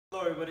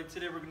Hello everybody,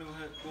 today we're going to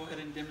go ahead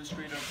and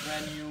demonstrate our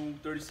brand new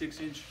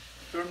 36-inch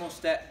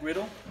thermostat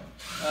griddle.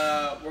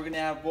 We're going to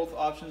have both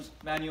options,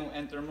 manual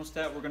and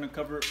thermostat. We're going to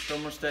cover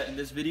thermostat in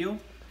this video.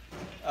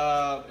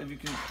 If you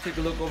can take a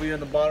look over here at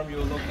the bottom,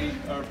 you'll locate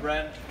our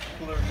brand,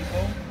 Cooler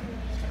Depot.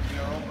 It's going to be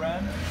our own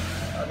brand.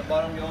 At the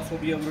bottom you'll also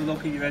be able to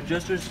locate your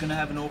adjusters. It's going to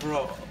have an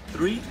overall of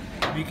 3.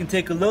 If you can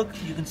take a look,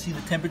 you can see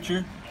the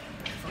temperature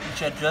for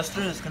each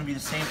adjuster. It's going to be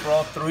the same for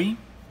all 3.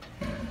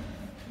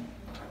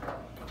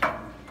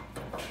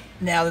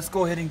 Now let's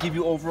go ahead and give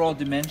you overall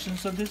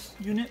dimensions of this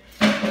unit.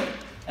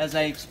 As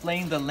I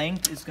explained, the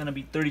length is going to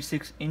be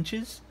 36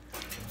 inches.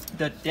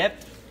 The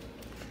depth,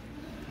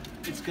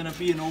 it's going to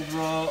be an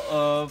overall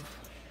of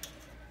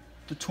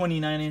the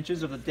 29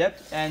 inches of the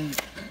depth.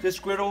 And this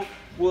griddle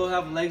will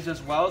have legs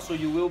as well, so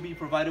you will be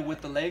provided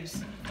with the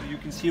legs. So you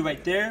can see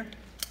right there,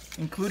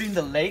 including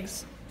the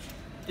legs,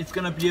 it's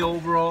going to be an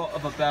overall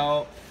of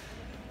about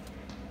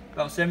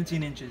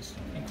 17 inches,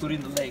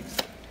 including the legs.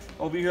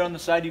 Over here on the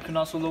side, you can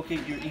also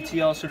locate your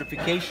ETL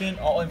certification.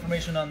 All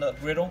information on the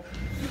griddle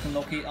you can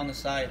locate on the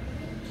side.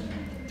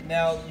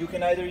 Now, you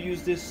can either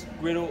use this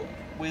griddle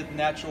with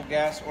natural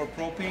gas or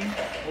propane.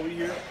 Over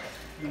here,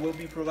 you will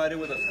be provided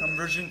with a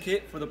conversion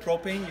kit for the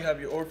propane. You have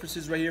your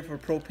orifices right here for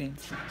propane.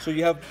 So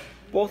you have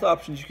both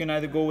options. You can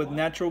either go with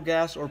natural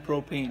gas or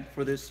propane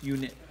for this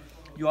unit.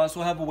 You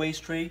also have a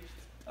waste tray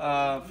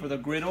for the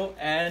griddle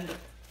and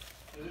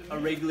a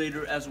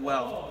regulator as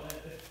well.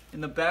 In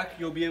the back,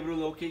 you'll be able to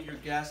locate your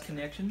gas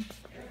connection.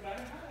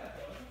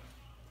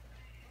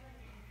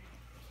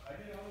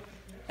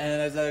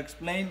 And as I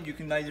explained, you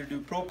can either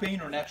do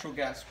propane or natural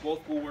gas.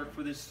 Both will work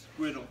for this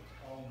griddle.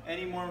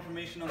 Any more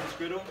information on this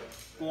griddle,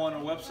 go on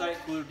our website,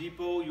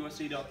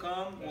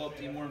 coolerdepot.usa.com. We'll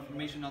update more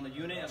information on the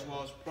unit as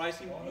well as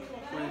pricing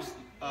for this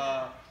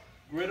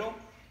griddle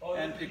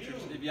and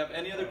pictures. If you have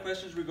any other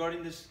questions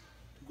regarding this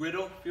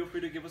griddle, feel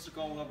free to give us a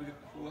call.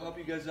 We'll help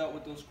you guys out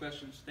with those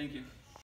questions. Thank you.